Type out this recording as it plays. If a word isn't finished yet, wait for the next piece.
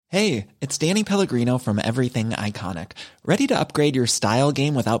Hey, it's Danny Pellegrino from Everything Iconic. Ready to upgrade your style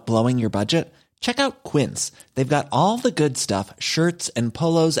game without blowing your budget? Check out Quince. They've got all the good stuff, shirts and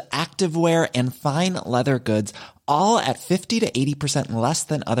polos, activewear, and fine leather goods, all at 50 to 80% less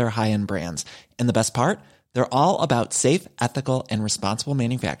than other high-end brands. And the best part? They're all about safe, ethical, and responsible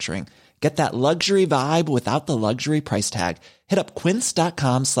manufacturing. Get that luxury vibe without the luxury price tag. Hit up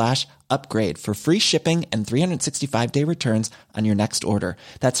quince.com/upgrade for free shipping and 365-day returns on your next order.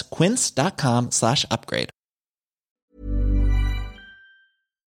 That's quince.com/upgrade.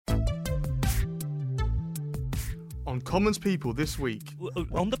 On Commons People this week.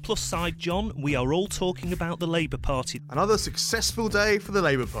 On the plus side, John, we are all talking about the Labour Party. Another successful day for the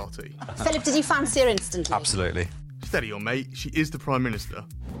Labour Party. Philip, did you fancy her instantly? Absolutely. Steady on, mate. She is the Prime Minister.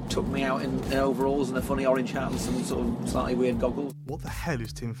 Took me out in overalls and a funny orange hat and some sort of slightly weird goggles. What the hell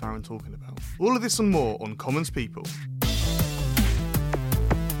is Tim Farron talking about? All of this and more on Commons People.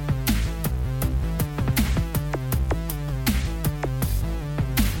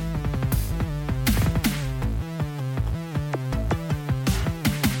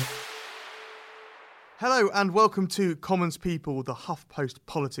 Hello and welcome to Commons People, the HuffPost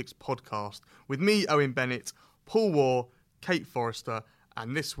Politics podcast, with me, Owen Bennett, Paul Waugh, Kate Forrester,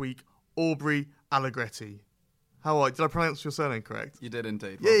 and this week, Aubrey Allegretti. How are you? Did I pronounce your surname correct? You did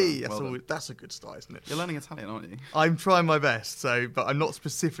indeed. Yay! Well That's a good start, isn't it? You're learning Italian, aren't you? I'm trying my best, but I'm not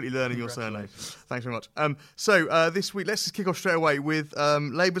specifically learning your surname. Thanks very much. This week, let's just kick off straight away with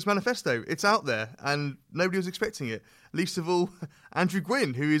Labour's manifesto. It's out there, and nobody was expecting it. Least of all, Andrew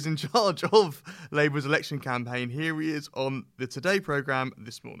Gwynn, who is in charge of Labour's election campaign. Here he is on the Today programme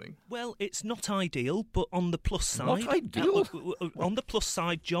this morning. Well, it's not ideal, but on the plus side... Not ideal? On the plus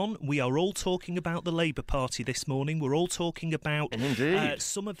side, John, we are all talking about the Labour Party this morning. We're all talking about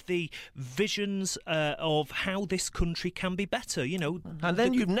some of the visions of how this country can be better, you know. And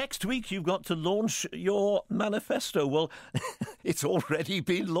then next week you've got to launch your manifesto. Well, it's already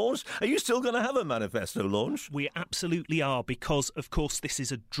been launched. Are you still going to have a manifesto launch? We absolutely are, because, of course, this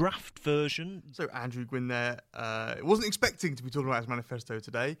is a draft version. So Andrew Gwynn there wasn't expecting to be talking about his manifesto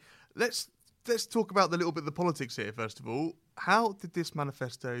today. Let's talk about the little bit of the politics here, first of all. How did this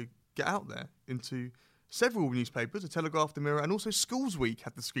manifesto get out there into several newspapers, The Telegraph, The Mirror, and also Schools Week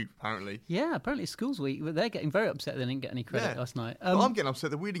had the scoop, apparently. Yeah, apparently Schools Week, but they're getting very upset they didn't get any credit last night. Well, I'm getting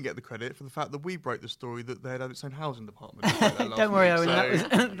upset that we didn't get the credit for the fact that we broke the story that they had its own housing department. Don't worry, Owen,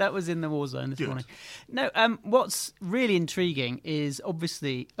 that was in the war zone this morning. No, what's really intriguing is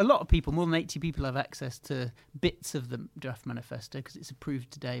obviously a lot of people, more than 80 people, have access to bits of the draft manifesto because it's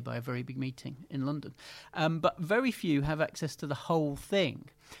approved today by a very big meeting in London. But very few have access to the whole thing.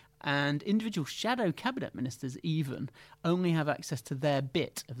 And individual shadow cabinet ministers even only have access to their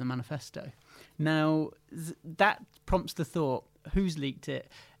bit of the manifesto. Now, that prompts the thought, who's leaked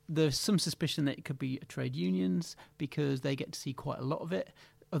it? There's some suspicion that it could be trade unions because they get to see quite a lot of it.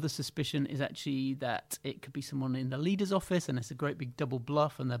 Other suspicion is actually that it could be someone in the leader's office, and it's a great big double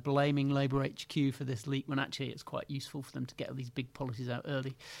bluff, and they're blaming Labour HQ for this leak when actually it's quite useful for them to get all these big policies out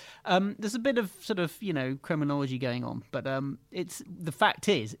early. There's a bit of criminology going on, but the fact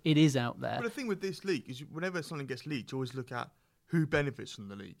is, it is out there. But the thing with this leak is whenever something gets leaked, you always look at who benefits from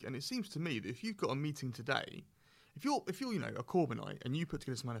the leak. And it seems to me that if you've got a meeting today, if you're a Corbynite and you put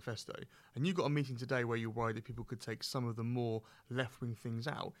together this manifesto and you've got a meeting today where you're worried that people could take some of the more left-wing things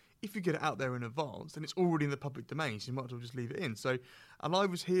out, if you get it out there in advance, then it's already in the public domain, so you might as well just leave it in. So, and I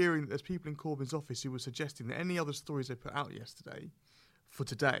was hearing that there's people in Corbyn's office who were suggesting that any other stories they put out yesterday for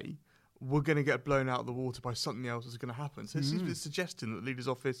today were going to get blown out of the water by something else that's going to happen. So it seems to be a suggestion that the leader's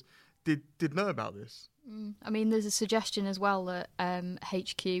office did know about this. I mean, there's a suggestion as well that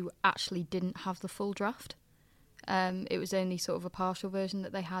HQ actually didn't have the full draft. It was only sort of a partial version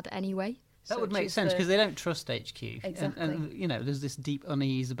that they had anyway. That would make sense because they don't trust HQ. Exactly. And there's this deep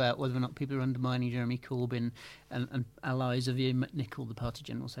unease about whether or not people are undermining Jeremy Corbyn and allies of Ian McNicol, the party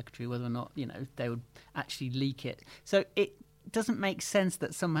general secretary, whether or not, they would actually leak it. So it doesn't make sense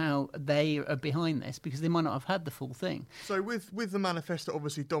that somehow they are behind this because they might not have had the full thing. So with the manifesto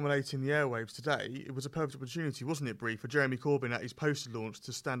obviously dominating the airwaves today, it was a perfect opportunity, wasn't it, Bree, for Jeremy Corbyn at his poster launch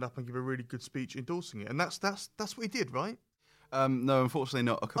to stand up and give a really good speech endorsing it. And that's what he did, right? No, unfortunately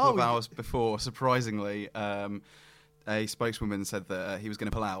not. A couple of hours before, surprisingly, a spokeswoman said that he was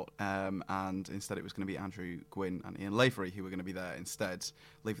going to pull out, and instead it was going to be Andrew Gwynn and Ian Lavery who were going to be there instead,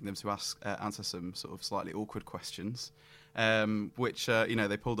 leaving them to answer some sort of slightly awkward questions, which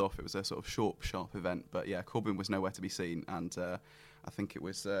they pulled off. It was a sort of short, sharp event, but yeah, Corbyn was nowhere to be seen, and I think it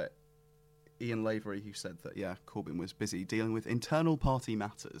was Ian Lavery, who said that, Corbyn was busy dealing with internal party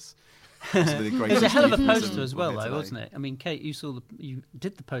matters. It was a hell of a poster as well, though, wasn't it? I mean, Kate, you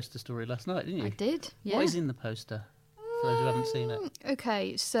did the poster story last night, didn't you? I did, yeah. What is in the poster, for those who haven't seen it?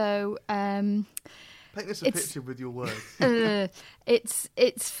 Okay, so... paint us a picture with your words.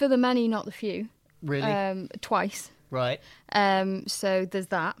 It's for the many, not the few. Really? Twice. Right. So there's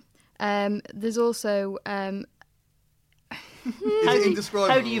that. There's also... Is it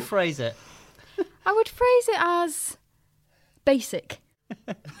indescribable? How do you phrase it? I would phrase it as basic.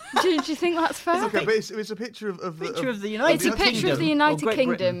 do you think that's fair? It's okay, but it's a picture of the United It's a picture of the United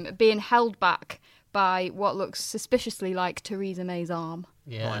Kingdom Britain. being held back by what looks suspiciously like Theresa May's arm.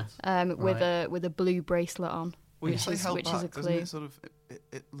 Yeah. With a blue bracelet on. When you say held which back, is a doesn't clue. it sort of...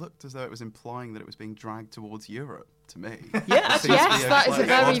 It looked as though it was implying that it was being dragged towards Europe, to me. Yeah, It seems to be that is a slightly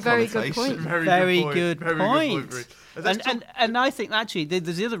very, odd very good connotation. point. Very good point. Bruce. And I think actually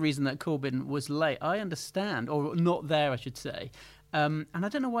there's the other reason that Corbyn was late. I understand, or not there, I should say. And I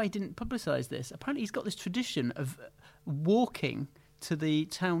don't know why he didn't publicise this. Apparently, he's got this tradition of walking to the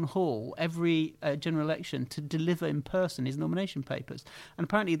town hall every general election to deliver in person his nomination papers. And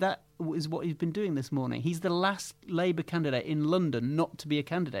apparently that is what he's been doing this morning. He's the last Labour candidate in London not to be a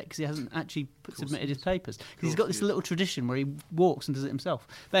candidate because he hasn't actually submitted his papers. Because he's got this little tradition where he walks and does it himself.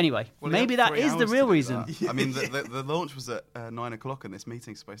 But anyway, maybe that is the real reason. I mean, the launch was at 9 o'clock and this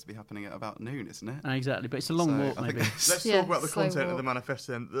meeting's supposed to be happening at about noon, isn't it? Exactly, but it's a long walk maybe. Let's talk about the content of the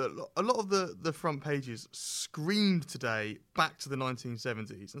manifesto then. A lot of the front pages screamed today back to the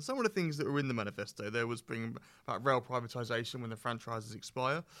 1970s. And some of the things that were in the manifesto, there was bringing about rail privatisation when the franchises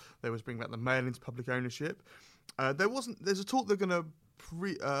expire. There was bringing back the mail into public ownership. There's a talk they're going to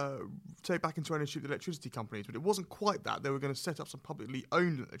take back into ownership the electricity companies, but it wasn't quite that. They were going to set up some publicly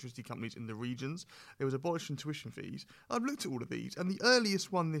owned electricity companies in the regions. There was abolishing tuition fees. I've looked at all of these, and the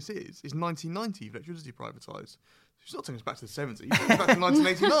earliest one this is 1990, electricity privatised. It's not taking us back to the 70s. It's back to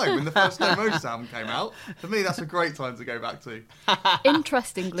 1989 when the first No Moses album came out. For me, that's a great time to go back to.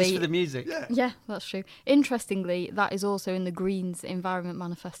 Interestingly... Just for the music. Yeah, that's true. Interestingly, that is also in the Greens Environment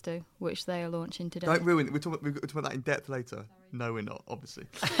Manifesto, which they are launching today. Don't ruin it. We'll talk about that in depth later. No, we're not, obviously.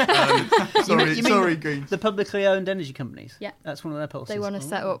 Sorry, Greens. The publicly owned energy companies? Yeah. That's one of their policies. They want to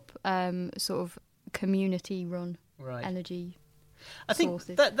set up sort of community-run energy I think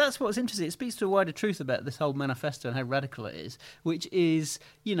sources. That's what's interesting. It speaks to a wider truth about this whole manifesto and how radical it is, which is,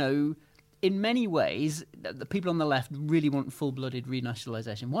 in many ways, the people on the left really want full-blooded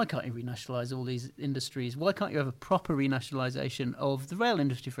renationalisation. Why can't you renationalise all these industries? Why can't you have a proper renationalisation of the rail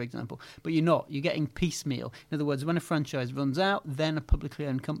industry, for example? But you're not. You're getting piecemeal. In other words, when a franchise runs out, then a publicly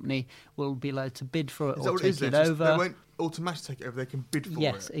owned company will be allowed to bid for it or take it over. They won't automatically take it over. They can bid for it.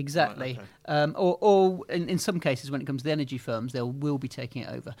 Yes, exactly. Right, okay. Or in some cases, when it comes to the energy firms, they will be taking it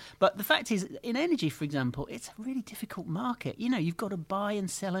over. But the fact is, in energy, for example, it's a really difficult market. You've got to buy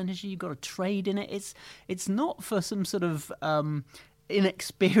and sell energy. You've got to trade in it. It's not for some sort of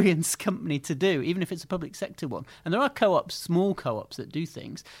inexperienced company to do, even if it's a public sector one. And there are co-ops, small co-ops that do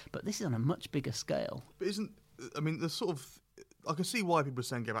things, but this is on a much bigger scale. But the sort of... I can see why people are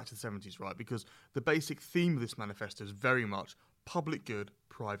saying go back to the 70s, right? Because the basic theme of this manifesto is very much public good,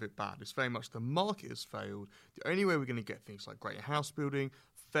 private bad. It's very much the market has failed. The only way we're going to get things like greater house building,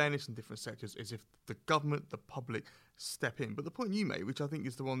 fairness in different sectors, is if the government, the public, step in. But the point you made, which I think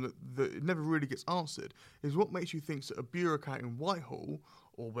is the one that never really gets answered, is what makes you think that a bureaucrat in Whitehall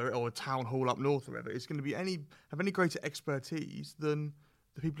or a town hall up north or whatever is going to have any greater expertise than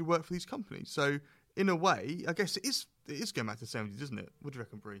the people who work for these companies? So, in a way, I guess it is going back to the 70s, isn't it? What do you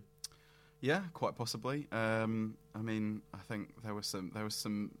reckon, Bree? Yeah, quite possibly. I mean, I think there was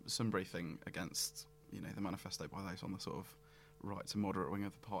some briefing against the manifesto by those on the sort of right to moderate wing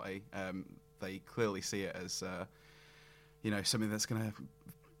of the party. They clearly see it as something that's going to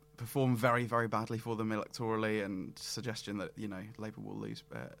perform very, very badly for them electorally, and suggestion that Labour will lose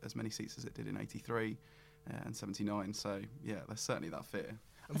as many seats as it did in '83 and '79. So yeah, there's certainly that fear.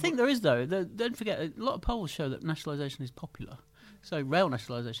 I think there is, though. Don't forget, a lot of polls show that nationalisation is popular. So rail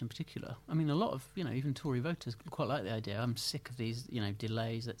nationalisation in particular. I mean, a lot of, even Tory voters quite like the idea. I'm sick of these,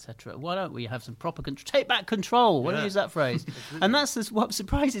 delays, etc. Why don't we have some proper take back control? Why don't you use that phrase? And that's what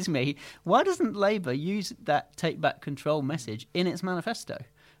surprises me. Why doesn't Labour use that take back control message in its manifesto?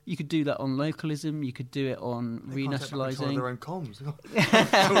 You could do that on localism. You could do it on renationalising. Their own comms.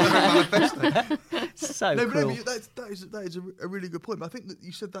 So cool. That is a really good point. But I think that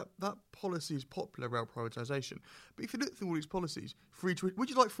you said that policy is popular, rail privatisation. But if you look through all these policies, would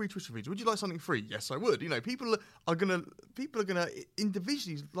you like free tuition fees? Would you like something free? Yes, I would. People are gonna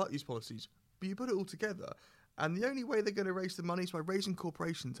individually like these policies, but you put it all together, And the only way they're going to raise the money is by raising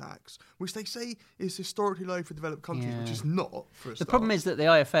corporation tax, which they say is historically low for developed countries, which is not for a The problem is that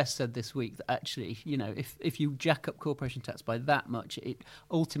the IFS said this week that actually, if you jack up corporation tax by that much,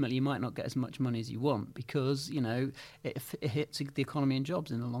 ultimately you might not get as much money as you want because, it hits the economy and jobs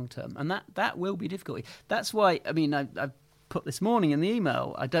in the long term. And that will be difficult. That's why, I've put this morning in the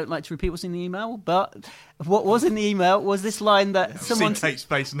email. I don't like to repeat what's in the email, but what was in the email was this line that someone... take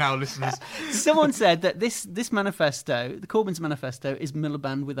space now, listeners. Someone said that this manifesto, the Corbyn's manifesto, is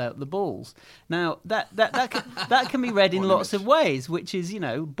Miliband without the balls. Now, that can be read in lots of ways, which is,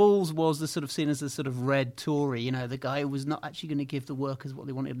 Balls was the sort of seen as the sort of red Tory, the guy who was not actually going to give the workers what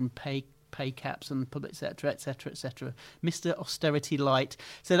they wanted and pay caps and public sector, etc., Mr. Austerity Light.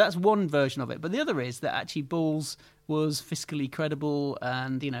 So that's one version of it. But the other is that actually Balls was fiscally credible,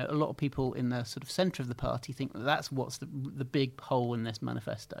 and a lot of people in the sort of centre of the party think that that's what's the big hole in this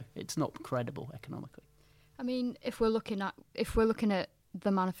manifesto. It's not credible economically. I mean, if we're looking at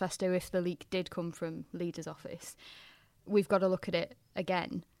the manifesto, if the leak did come from Leader's office, we've got to look at it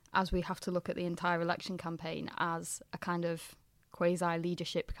again, as we have to look at the entire election campaign as a kind of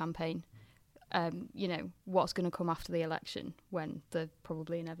quasi-leadership campaign. What's going to come after the election when the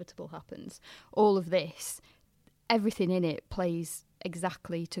probably inevitable happens. All of this, everything in it plays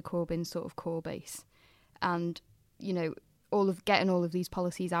exactly to Corbyn's sort of core base. And, getting all of these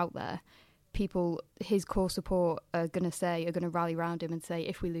policies out there, people, his core support are going to rally around him and say,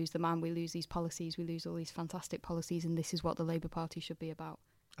 if we lose the man, we lose these policies, we lose all these fantastic policies, and this is what the Labour Party should be about.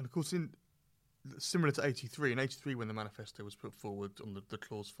 And of course, similar to 83, in 83 when the manifesto was put forward on the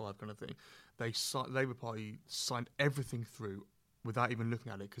Clause 5 kind of thing, the Labour Party signed everything through without even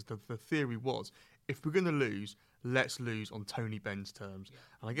looking at it, because the theory was, if we're going to lose, let's lose on Tony Benn's terms. Yeah.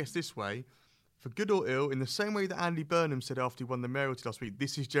 And I guess this way, for good or ill, in the same way that Andy Burnham said after he won the mayoralty last week,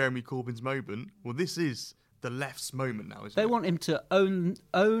 this is Jeremy Corbyn's moment, well, this is the left's moment now, isn't it? They want him to own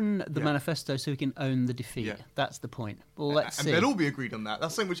the manifesto so he can own the defeat. Yeah. That's the point. Well, let's see. And they'll all be agreed on that.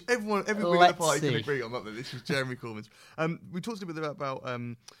 That's something which everybody in the party can agree on, not that this is Jeremy Corbyn's. We talked a bit about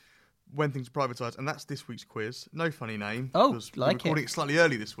when things are privatised, and that's this week's quiz. No funny name. Oh, like we're recording it slightly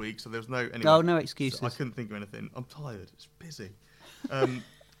early this week, so there's no... Anyway, oh, no excuses. So I couldn't think of anything. I'm tired. It's busy.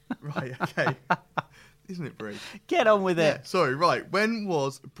 Right, okay. Isn't it, Brie? Get on with it. Sorry, right. When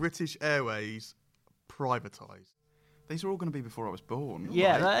was British Airways privatised? These are all going to be before I was born.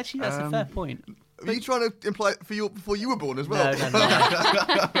 Yeah, that's a fair point. Are you trying to imply before you were born as well?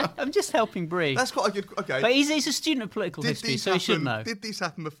 No. I'm just helping Brie. That's quite a good... Okay. But he's a student of political history, so he should know. Did these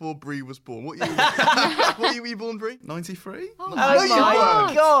happen before Brie was born? What year were you born, Brie? 93? Oh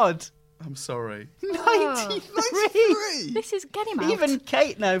my God. I'm sorry. 93? This is getting out. Even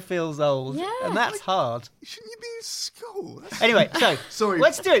Kate now feels old. Yeah. And that's hard. Shouldn't you be in school? Anyway, so sorry.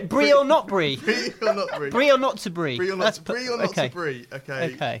 Let's do it. Brie or not Brie? Brie or not Brie? Brie or not to Brie? Brie or not to Brie?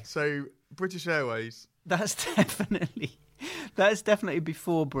 Okay. So British Airways. That's definitely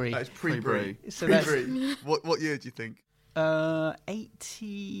before Brie. That's pre-Brie. So pre-Brie. What year do you think?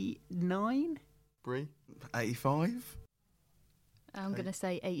 89. Brie? 85. I'm going to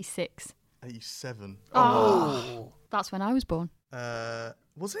say 86. 87. Oh. That's when I was born.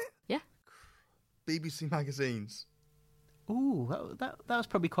 Was it? Yeah. BBC magazines. Ooh, that was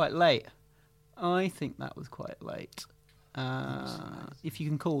probably quite late. I think that was quite late. If you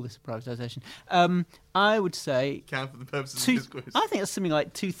can call this a privatisation. I would say... Can for the purposes of this quiz. I think it's something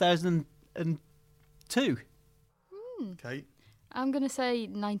like 2002. Kate? I'm going to say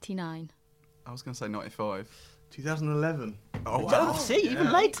 99. I was going to say 95. 2011. Oh, wow. See,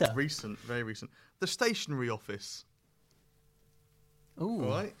 even later. Recent, very recent. The stationery office. Ooh,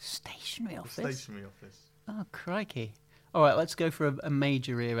 right? Stationery office? Stationery office. Oh, crikey. All right, let's go for a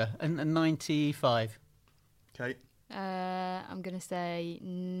major era. And 95. Kate? I'm going to say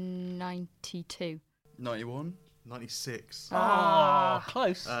 92. 91. 96. Oh,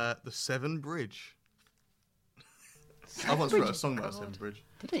 close. The Severn Bridge. I once wrote a song about Severn Bridge.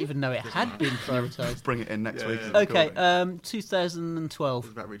 I didn't even know it had been privatised. Bring it in next week. Yeah. Okay, 2012. It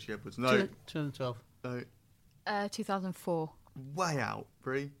was about Richie Edwards. No. 2012. No. 2004. Way out,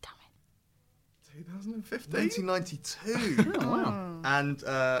 Brie. Damn it. 2015. 1992. Oh, wow. And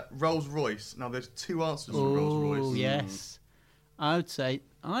Rolls Royce. Now, there's two answers for Rolls Royce. Oh, yes. I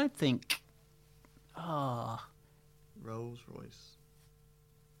think... Rolls Royce.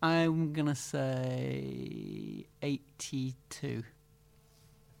 I'm going to say 82.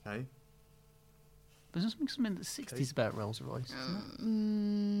 Okay. There's something in the 60s about Rolls-Royce.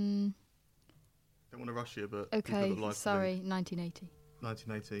 Don't want to rush you, but... Okay, sorry, 1980.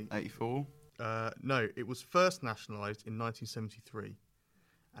 1980. 84? No, it was first nationalised in 1973.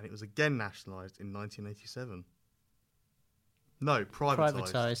 and it was again nationalised in 1987. No,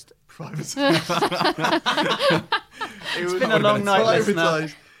 privatised. It's been a long night, listener.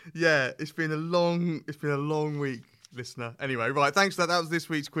 Yeah, it's been a long week, listener. Anyway, right, thanks for that. That was this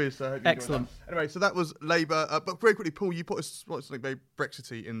week's quiz. So I hope you Excellent. That. Anyway, so that was Labour. But very quickly, Paul, you put something very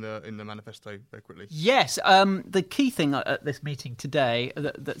Brexity in the manifesto very quickly. Yes, the key thing at this meeting today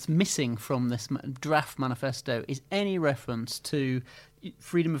that's missing from this draft manifesto is any reference to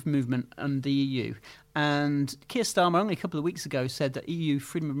freedom of movement and the EU. And Keir Starmer only a couple of weeks ago said that EU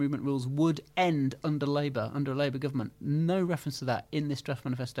freedom of movement rules would end under a Labour government. No reference to that in this draft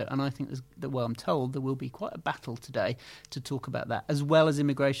manifesto. And I think I'm told there will be quite a battle today to talk about that, as well as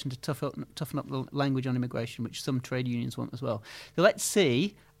immigration, to toughen up the language on immigration, which some trade unions want as well. So let's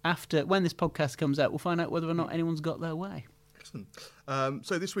see, when this podcast comes out, we'll find out whether or not anyone's got their way. Excellent.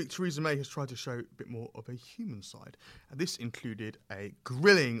 So this week, Theresa May has tried to show a bit more of a human side. And this included a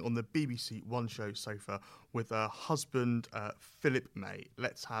grilling on the BBC One show sofa with her husband, Philip May.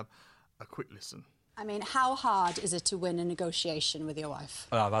 Let's have a quick listen. I mean, how hard is it to win a negotiation with your wife?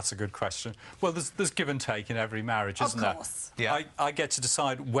 Oh, that's a good question. Well, there's give and take in every marriage, isn't there? Of course. Yeah. I get to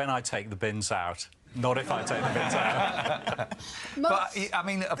decide when I take the bins out. Not if I take the bins out. But, I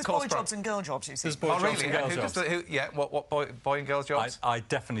mean, of course... There's boy jobs and girl jobs, you see. There's boy jobs and girl jobs. What boy and girl jobs? I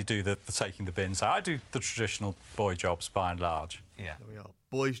definitely do the taking the bins out. I do the traditional boy jobs, by and large. Yeah. There we are.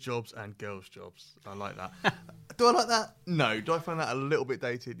 Boys' jobs and girls' jobs. I like that. Do I like that? No. Do I find that a little bit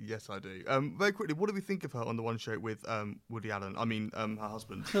dated? Yes, I do. Very quickly, what do we think of her on the One Show with Woody Allen? I mean, her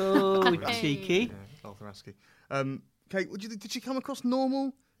husband. Oh, cheeky. Yeah, Arthur Askey. Kate, what do you think? Did she come across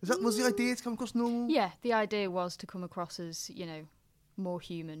normal? Was the idea to come across normal? Yeah, the idea was to come across as, more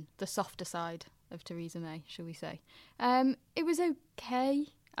human, the softer side of Theresa May, shall we say. It was okay.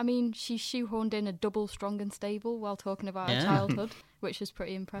 I mean, she shoehorned in a double strong and stable while talking about her childhood, which was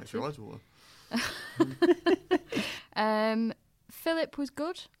pretty impressive. Philip was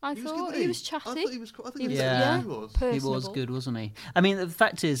good, I thought. He was chatty. I thought he was He was good, wasn't he? I mean, the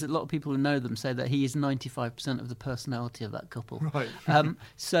fact is that a lot of people who know them say that he is 95% of the personality of that couple. Right.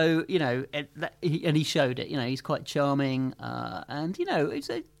 So, and he showed it. He's quite charming and, he's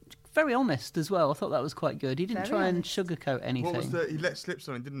very honest as well. I thought that was quite good. He didn't try and sugarcoat anything. What was he let slip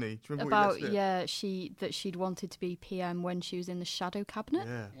something, didn't he? Do you remember what he let slip? That she'd wanted to be PM when she was in the shadow cabinet,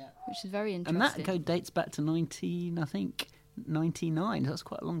 which is very interesting. And that dates back to 1999. That's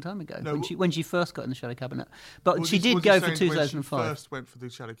quite a long time ago. When she first got in the shadow cabinet, but she did go for 2005. When she first went for the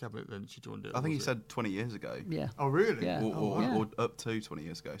shadow cabinet, then she joined it. I think he said 20 years ago. Yeah. Oh really? Yeah. Or up to 20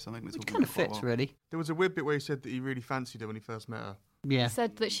 years ago. So I think we're talking kind of fits really. There was a weird bit where he said that he really fancied her when he first met her. Yeah. He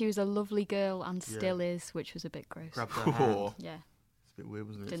said that she was a lovely girl and still is, which was a bit gross. Grabbed her hand. Yeah. It's a bit weird,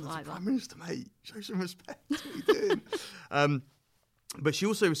 wasn't it? Didn't like that. Prime Minister, mate. Show some respect. What are you doing? But she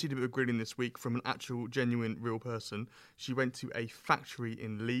also received a bit of grilling this week from an actual, genuine, real person. She went to a factory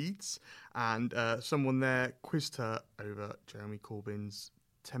in Leeds, and someone there quizzed her over Jeremy Corbyn's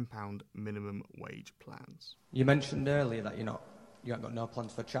 £10 minimum wage plans. You mentioned earlier that you haven't got no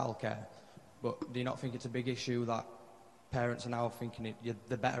plans for childcare, but do you not think it's a big issue that parents are now thinking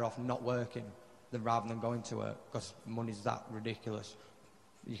they're better off not working rather than going to work because money's that ridiculous?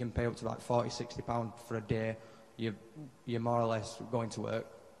 You can pay up to like £40-60 for a day. You're more or less going to work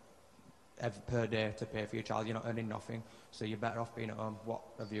per day to pay for your child. You're not earning nothing, so you're better off being at home. What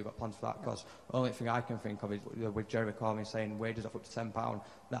have you got plans for that? Because the only thing I can think of is with Jeremy Corbyn saying wages off up to £10.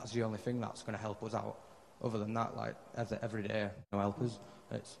 That's the only thing that's going to help us out. Other than that, like every day, no help us.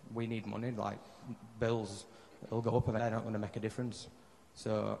 We need money. Like bills, it'll go up, and they're not going to make a difference.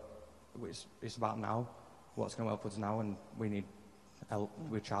 So it's about now. What's going to help us now, and we need help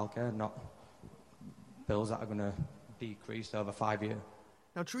with childcare, not bills that are going to decrease over 5 years.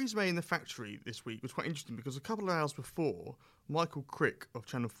 Now, Theresa May in the factory this week was quite interesting because a couple of hours before, Michael Crick of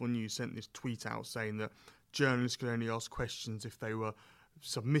Channel 4 News sent this tweet out saying that journalists could only ask questions if they were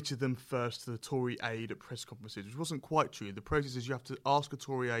submitted them first to the Tory aide at press conferences, which wasn't quite true. The process is you have to ask a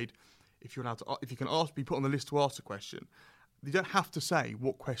Tory aide if you're allowed to, if you can be put on the list to ask a question. You don't have to say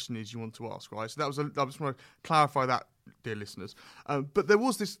what question is you want to ask, right? So I just want to clarify that, dear listeners. But there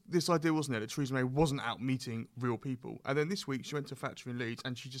was this idea, wasn't there, that Theresa May wasn't out meeting real people. And then this week she went to a factory in Leeds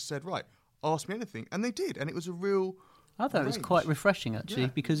and she just said, right, ask me anything. And they did. And it was a real I thought it was quite refreshing, actually,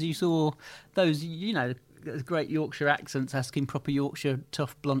 because you saw those, great Yorkshire accents asking proper Yorkshire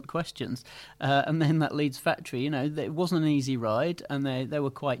tough, blunt questions. And then that Leeds factory, it wasn't an easy ride, and they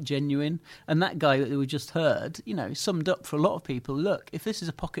were quite genuine. And that guy that we just heard, summed up for a lot of people, look, if this is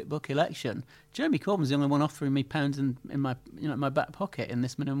a pocketbook election, Jeremy Corbyn's the only one offering me pounds in my my back pocket in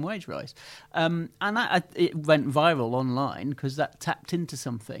this minimum wage rise. And it went viral online because that tapped into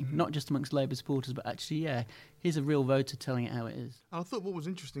something, not just amongst Labour supporters, but actually, here's a real voter telling it how it is. And I thought what was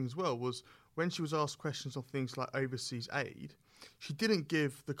interesting as well was when she was asked questions on things like overseas aid, she didn't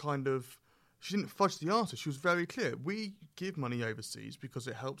give she didn't fudge the answer. She was very clear. We give money overseas because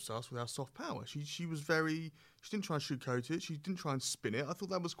it helps us with our soft power. She didn't try and sugarcoat it. She didn't try and spin it. I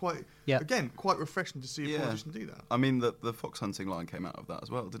thought that was quite refreshing to see a politician do that. I mean, the fox hunting line came out of that as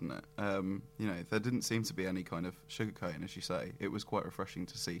well, didn't it? There didn't seem to be any kind of sugarcoating, as you say. It was quite refreshing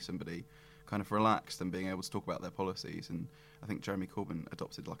to see somebody kind of relaxed and being able to talk about their policies. And I think Jeremy Corbyn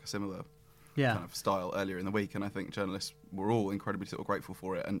adopted like a similar kind of style earlier in the week, and I think journalists were all incredibly sort of grateful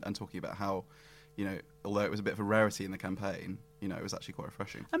for it and talking about how, although it was a bit of a rarity in the campaign, it was actually quite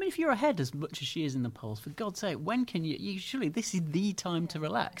refreshing. I mean, if you're ahead as much as she is in the polls, for God's sake, when can you surely this is the time to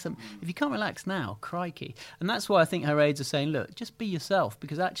relax. If you can't relax now, crikey. And that's why I think her aides are saying, look, just be yourself,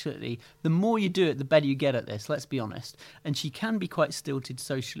 because actually the more you do it, the better you get at this, let's be honest. And she can be quite stilted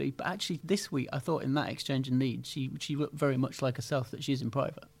socially, but actually this week I thought in that exchange in Leeds, she looked very much like herself that she is in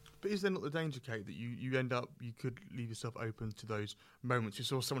private. But is there not the danger, Kate, that you end up, you could leave yourself open to those moments? You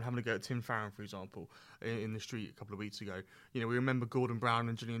saw someone having a go at Tim Farron, for example, in the street a couple of weeks ago. We remember Gordon Brown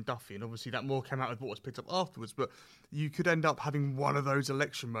and Gillian Duffy, and obviously that more came out of what was picked up afterwards. But you could end up having one of those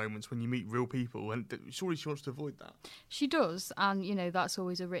election moments when you meet real people, and surely she wants to avoid that. She does, and, that's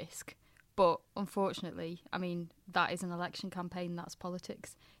always a risk. But unfortunately, I mean, that is an election campaign, that's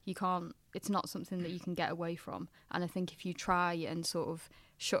politics. It's not something that you can get away from. And I think if you try and sort of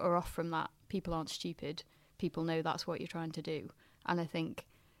shut her off from that, people aren't stupid. People know that's what you're trying to do. And I think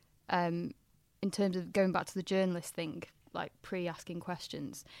in terms of going back to the journalist thing, like pre-asking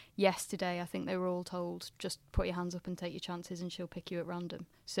questions, yesterday I think they were all told, just put your hands up and take your chances and she'll pick you at random.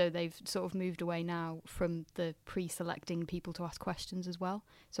 So they've sort of moved away now from the pre-selecting people to ask questions as well.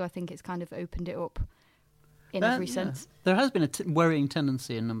 So I think it's kind of opened it up in every sense. There has been a worrying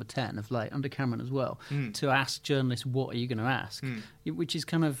tendency in number 10 of under Cameron as well to ask journalists, what are you going to ask? Which is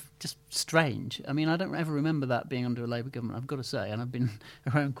kind of just strange. I mean, I don't ever remember that being under a Labour government, I've got to say, and I've been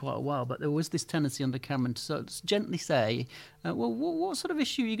around quite a while, but there was this tendency under Cameron to sort of gently say, well, what sort of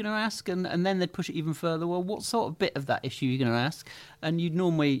issue are you going to ask? And then they'd push it even further. Well, what sort of bit of that issue are you going to ask? And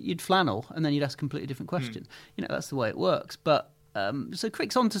you'd flannel, and then you'd ask a completely different question. That's the way it works. But so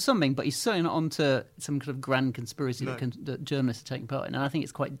Crick's onto something, but he's certainly not onto some kind of grand conspiracy that journalists are taking part in. And I think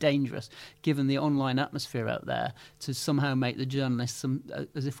it's quite dangerous, given the online atmosphere out there, to somehow make the journalists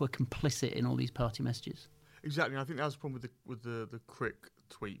as if we're complicit in all these party messages. Exactly. I think that was the problem with the Crick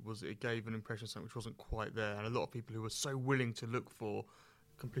tweet, was it gave an impression of something which wasn't quite there. And a lot of people who were so willing to look for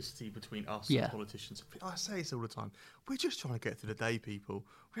complicity between us and politicians. I say this all the time. We're just trying to get through the day, people.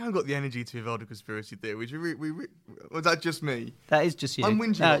 We haven't got the energy to evolve a conspiracy theory. Was that just me? That is just you. I'm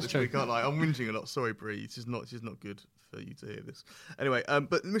whinging a lot this week, aren't I? I'm whinging a lot. Sorry, Brie. It's just not good for you to hear this. Anyway,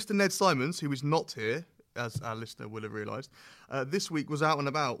 but Mr. Ned Simons, who is not here, as our listener will have realised, this week was out and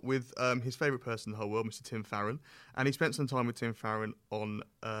about with his favourite person in the whole world, Mr. Tim Farron, and he spent some time with Tim Farron on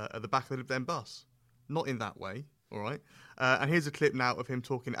at the back of the Lib Dem bus. Not in that way. All right. And here's a clip now of him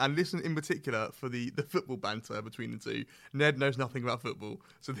talking. And listen in particular for the football banter between the two. Ned knows nothing about football.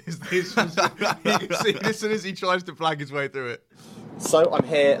 So listen as he tries to flag his way through it. So I'm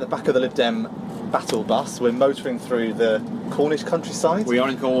here at the back of the Lib Dem battle bus. We're motoring through the Cornish countryside. We are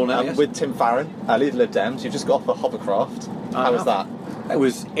in Cornwall now, yes. With Tim Farron, leader of Lib Dems. You've just got off a hovercraft. How was that?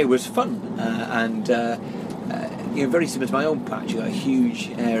 It was fun. And very similar to my own patch. You've got a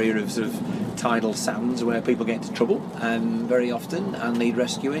huge area of sort of tidal sands where people get into trouble very often and need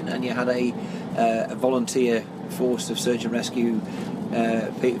rescuing, and you had a volunteer force of search and rescue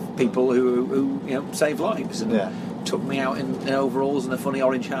people who save lives and took me out in overalls and a funny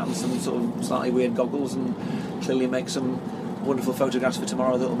orange hat and some sort of slightly weird goggles, and clearly make some wonderful photographs for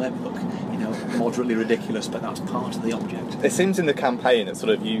tomorrow that will make me look moderately ridiculous, but that's part of the object. It seems in the campaign that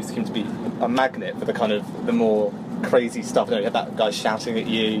sort of you seem to be a magnet for the kind of the more crazy stuff. You had that guy shouting at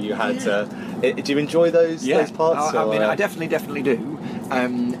you. You had do you enjoy those parts? I mean, I definitely do.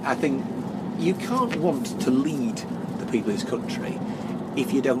 I think you can't want to lead the people of this country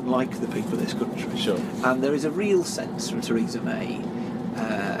if you don't like the people of this country. Sure. And there is a real sense from Theresa May,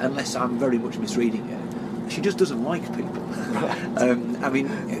 unless I'm very much misreading her, she just doesn't like people. I mean,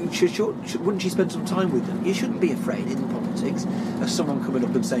 wouldn't she spend some time with them? You shouldn't be afraid in politics of someone coming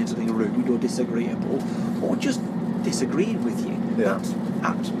up and saying something rude or disagreeable, or just disagreeing with you. Yeah.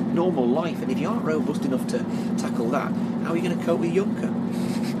 That's normal life, and if you aren't robust enough to tackle that, how are you going to cope with Juncker?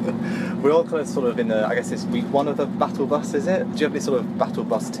 We're all kind of sort of in I guess it's week one of the battle bus, is it? Do you have any sort of battle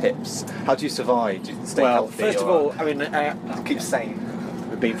bus tips? How do you survive? Do you stay healthy? First of all, I mean, keep sane.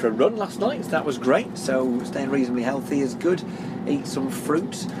 We've been for a run last night, so that was great. So staying reasonably healthy is good. Eat some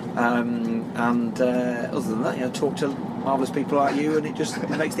fruit, and other than that, talk to marvellous people like you, and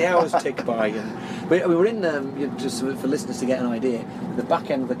it makes the hours tick by. And we were in just for listeners to get an idea. The back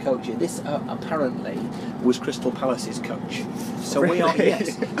end of the coach here. This apparently was Crystal Palace's coach. So really?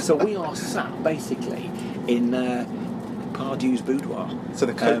 So we are sat basically in Pardew's boudoir. So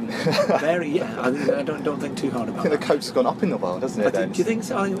the coach, I don't think too hard about I think that. The coach has gone up in the world, hasn't it? Do you think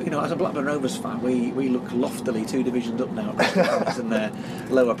so? I think, as a Blackburn Rovers fan, we look loftily 2 divisions up now in their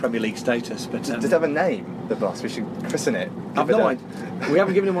lower Premier League status. But does it have a name, the bus? We should christen it. I've no idea. We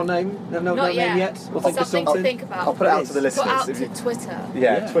haven't given him one name. No name yet. We'll think of something to think about. I'll put it out to the listeners. Put out to Twitter.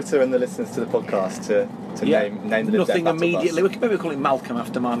 Yeah, Twitter and the listeners to the podcast to name the nothing immediately. Maybe we'll call it Malcolm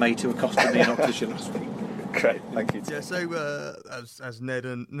after my mate who accosted me in Oxfordshire last week. Great, thank you. Yeah, so as Ned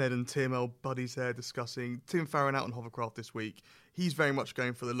and Tim, our buddies there, discussing, Tim Farron out on hovercraft this week. He's very much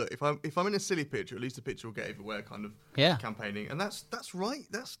going for the look. If I'm in a silly picture, at least the picture will get everywhere kind of campaigning, and that's right.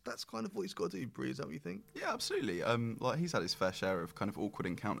 That's kind of what he's got to do. Bree, is that what you think? Yeah, absolutely. Like he's had his fair share of kind of awkward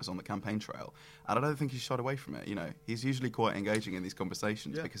encounters on the campaign trail, and I don't think he's shied away from it. He's usually quite engaging in these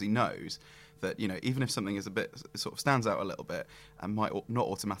conversations because he knows that even if something is a bit sort of stands out a little bit and might not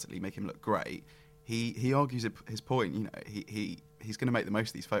automatically make him look great. He argues his point. He's going to make the most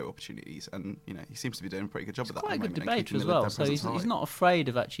of these photo opportunities, and he seems to be doing a pretty good job of that. Quite a good debater as well. So he's not afraid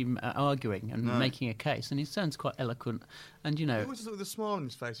of actually arguing and making a case, and he sounds quite eloquent. And he always does it with a smile on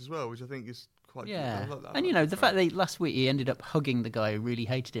his face as well, which I think is quite good. Yeah, I like that. And the fact that last week he ended up hugging the guy who really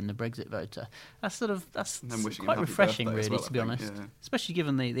hated him, the Brexit voter. That's quite refreshing, really, well, to be honest. Yeah. Especially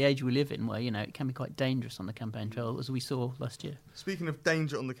given the age we live in, where it can be quite dangerous on the campaign trail, as we saw last year. Speaking of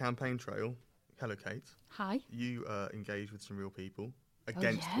danger on the campaign trail. Hello, Kate. Hi. You engaged with some real people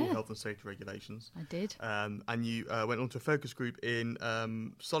against all health and safety regulations. I did. And you went on to a focus group in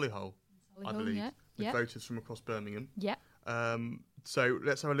Solihull, I believe, with voters from across Birmingham. Yeah. So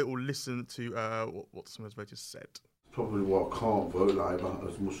let's have a little listen to what some of those voters said. Probably why I can't vote Labour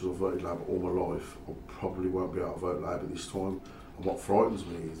as much as I've voted Labour all my life. I probably won't be able to vote Labour this time. And what frightens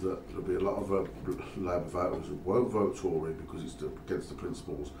me is that there'll be a lot of Labour voters who won't vote Tory because it's against the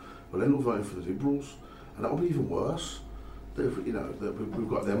principles. Well, end up voting for the Liberals, and that'll be even worse. We've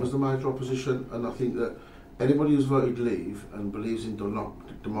got them as the major opposition, and I think that anybody who's voted Leave and believes in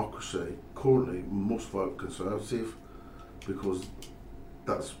democracy currently must vote Conservative, because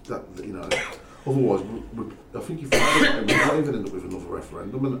that's that. Otherwise, I think if we might even end up with another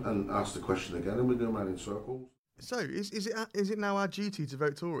referendum and ask the question again, and we're going around in circles. So, is it now our duty to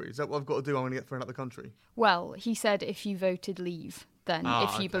vote Tory? Is that what I've got to do? I'm going to get thrown out the country? Well, he said if you voted Leave, then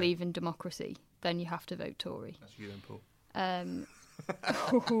if you believe in democracy, then you have to vote Tory. That's you then, Paul.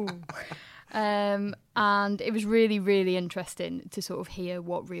 And it was really, really interesting to sort of hear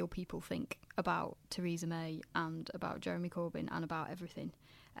what real people think about Theresa May and about Jeremy Corbyn and about everything.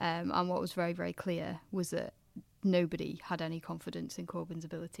 And what was very, very clear was that nobody had any confidence in Corbyn's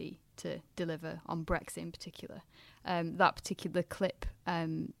ability to deliver on Brexit in particular. That particular clip,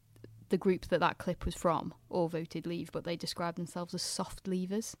 the group that clip was from, all voted Leave, but they described themselves as soft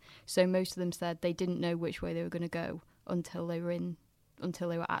leavers. So most of them said they didn't know which way they were going to go until they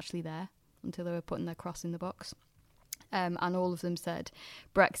were actually there, until they were putting their cross in the box. And all of them said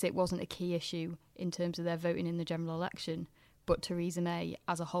Brexit wasn't a key issue in terms of their voting in the general election, but Theresa May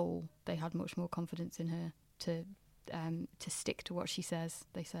as a whole, they had much more confidence in her to stick to what she says,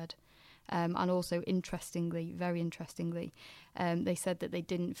 they said. And also, very interestingly, they said that they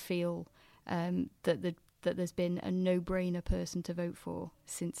didn't feel that there's been a no-brainer person to vote for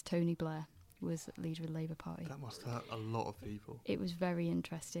since Tony Blair was leader of the Labour Party. That must hurt a lot of people. It was very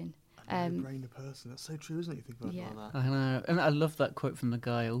interesting. A no-brainer person. That's so true, isn't it? You think about it like that. I know. And I love that quote from the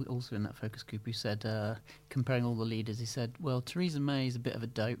guy also in that focus group who said, comparing all the leaders, he said, well, Theresa May is a bit of a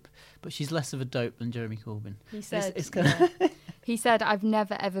dope, but she's less of a dope than Jeremy Corbyn. He said, he said, I've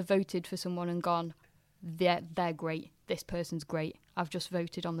never ever voted for someone and gone, they're great, this person's great. I've just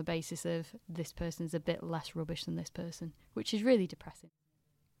voted on the basis of this person's a bit less rubbish than this person, which is really depressing.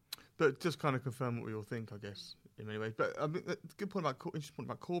 But just kind of confirm what we all think, I guess, in many ways. But I mean, the good point about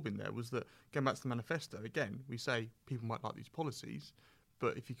Corbyn there was that, going back to the manifesto, again, we say people might like these policies,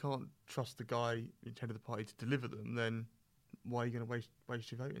 But if you can't trust the guy in head of the party to deliver them, then why are you going to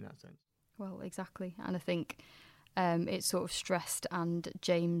waste your vote in that sense? Well, exactly. And I think it's sort of stressed, and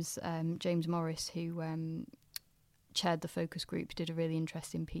James Morris, who chaired the focus group, did a really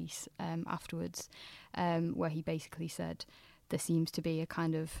interesting piece afterwards where he basically said there seems to be a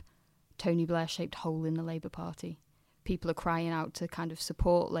kind of Tony Blair-shaped hole in the Labour Party. People are crying out to kind of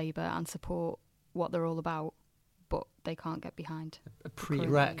support Labour and support what they're all about, but they can't get behind. A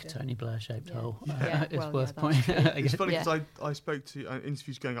pre-Iraq Tony Blair-shaped hole. It's well, worth pointing out. It's funny because I spoke to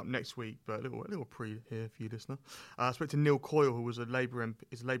interviews going up next week, but a little pre here for you, listener. I spoke to Neil Coyle, who was a Labour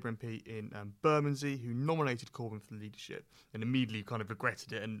MP in Bermondsey, who nominated Corbyn for the leadership and immediately kind of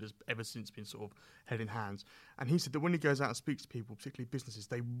regretted it and has ever since been sort of head in hands. And he said that when he goes out and speaks to people, particularly businesses,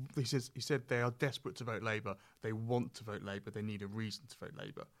 he said they are desperate to vote Labour. They want to vote Labour. They need a reason to vote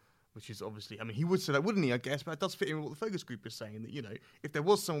Labour. Which is obviously, I mean, he would say that, wouldn't he, I guess, but it does fit in with what the focus group is saying, that, you know, if there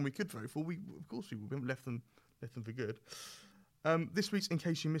was someone we could vote for, of course we would. We haven't left them for good. This week's, in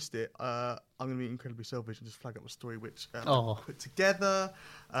case you missed it, I'm going to be incredibly selfish and just flag up a story which I put together,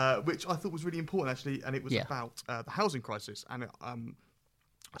 which I thought was really important, actually, and it was about the housing crisis. And I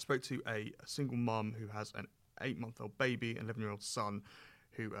spoke to a single mum who has an 8-month-old baby and 11-year-old son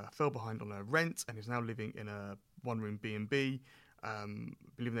who fell behind on her rent and is now living in a one-room B&B. Been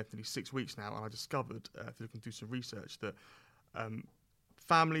living there for nearly 6 weeks now, and I discovered, through looking through some research, that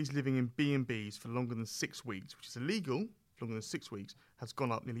families living in B&Bs for longer than 6 weeks, which is illegal, longer than 6 weeks, has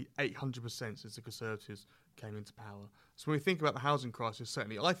gone up nearly 800% since the Conservatives came into power. So when we think about the housing crisis,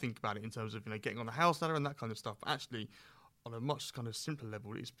 certainly I think about it in terms of, you know, getting on the house ladder and that kind of stuff, but actually on a much kind of simpler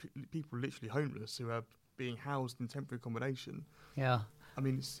level, it's people literally homeless who are being housed in temporary accommodation. Yeah. I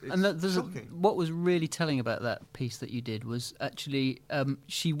mean, it's shocking. What was really telling about that piece that you did was actually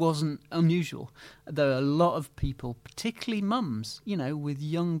she wasn't unusual. There are a lot of people, particularly mums, you know, with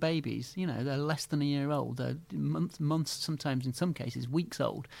young babies, you know, they're less than a year old, they're months, sometimes in some cases weeks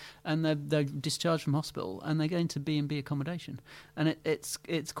old, and they're discharged from hospital and they go into B&B accommodation. And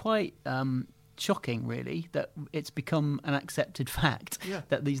it's quite shocking, really, that it's become an accepted fact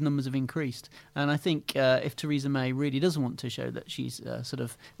that these numbers have increased. And I think if Theresa May really does want to show that she's sort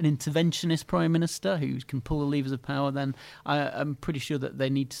of an interventionist Prime Minister who can pull the levers of power, then I'm pretty sure that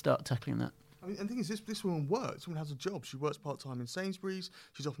they need to start tackling that. I mean, and the thing is, this woman works. This woman has a job. She works part-time in Sainsbury's.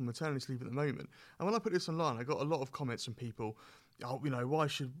 She's off on maternity leave at the moment. And when I put this online, I got a lot of comments from people, oh, you know, why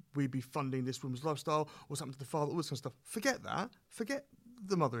should we be funding this woman's lifestyle? What's happened to the father? All this kind of stuff. Forget that. Forget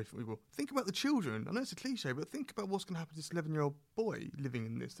the mother, if we will. Think about the children. I know it's a cliche, but think about what's going to happen to this 11-year-old boy living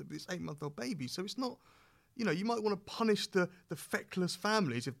in this 8-month-old baby. So it's not, you know, you might want to punish the feckless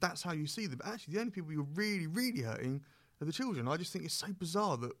families if that's how you see them. But actually, the only people you're really, really hurting are the children. I just think it's so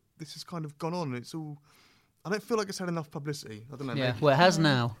bizarre that this has kind of gone on. And it's all, I don't feel like it's had enough publicity. I don't know. Yeah, well, it has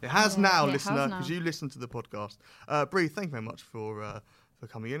now. It has now, listener, because you listen to the podcast. Bree, thank you very much for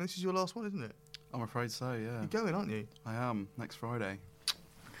coming in. This is your last one, isn't it? I'm afraid so, yeah. You're going, aren't you? I am, next Friday.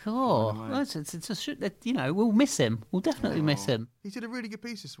 Oh, it's you know, we'll miss him. We'll definitely miss him. He did a really good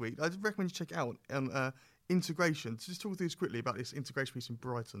piece this week. I'd recommend you check it out on integration. So just talk through this quickly about this integration piece in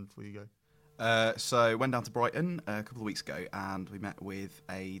Brighton before you go. So went down to Brighton a couple of weeks ago and we met with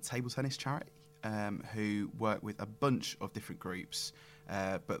a table tennis charity who work with a bunch of different groups.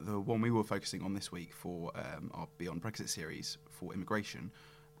 But the one we were focusing on this week for our Beyond Brexit series for immigration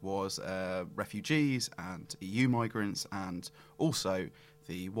was refugees and EU migrants and also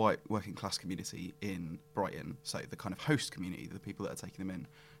the white working class community in Brighton, so the kind of host community, the people that are taking them in.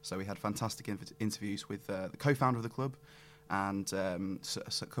 So we had fantastic interviews with the co-founder of the club and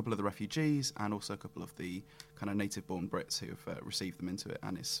a couple of the refugees and also a couple of the kind of native-born Brits who have received them into it.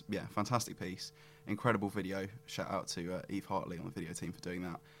 And it's, fantastic piece, incredible video. Shout out to Eve Hartley on the video team for doing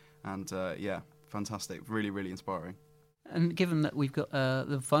that. And fantastic, really, really inspiring. And given that we've got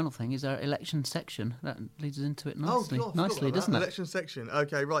the final thing is our election section, that leads us into it nicely. Oh, God, nicely, doesn't it? Election section.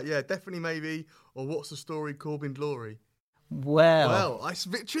 Okay, right, yeah, definitely, maybe. Or what's the story, Corbyn Glory? Well, it's a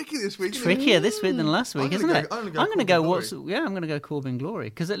bit tricky this week. Trickier this week than last week, isn't it? I'm going to go Corbyn Glory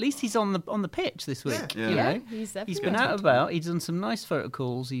because at least he's on the pitch this week. Yeah. You know? He's been out about. He's done some nice photo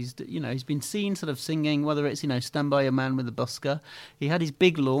calls. He's been seen sort of singing, whether it's Stand By Your Man with the busker. He had his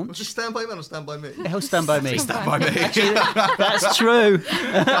big launch. Was it Stand By Your Man or Stand By Me? He'll Stand By Me. Stand By Me. Actually, that's true.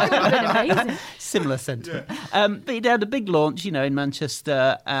 That would have been amazing. Similar sentiment. Yeah. But he had a big launch, in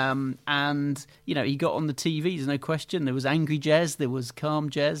Manchester, and he got on the TV. There's no question. There was angry Jez. There was calm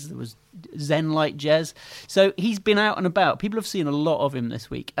Jez, there was Zen-like Jez. So he's been out and about. People have seen a lot of him this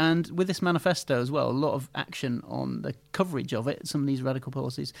week. And with this manifesto as well, a lot of action on the coverage of it, some of these radical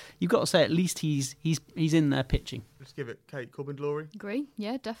policies. You've got to say at least he's in there pitching. Let's give it Kate Corbyn glory. Agree.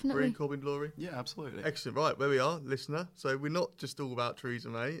 Yeah, definitely. Agree, Corbyn glory. Yeah, absolutely. Excellent. Right, where we are, listener. So we're not just all about Theresa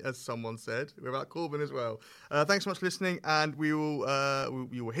May, as someone said. We're about Corbyn as well. Thanks so much for listening, and you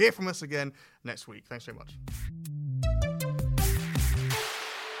will hear from us again next week. Thanks very much.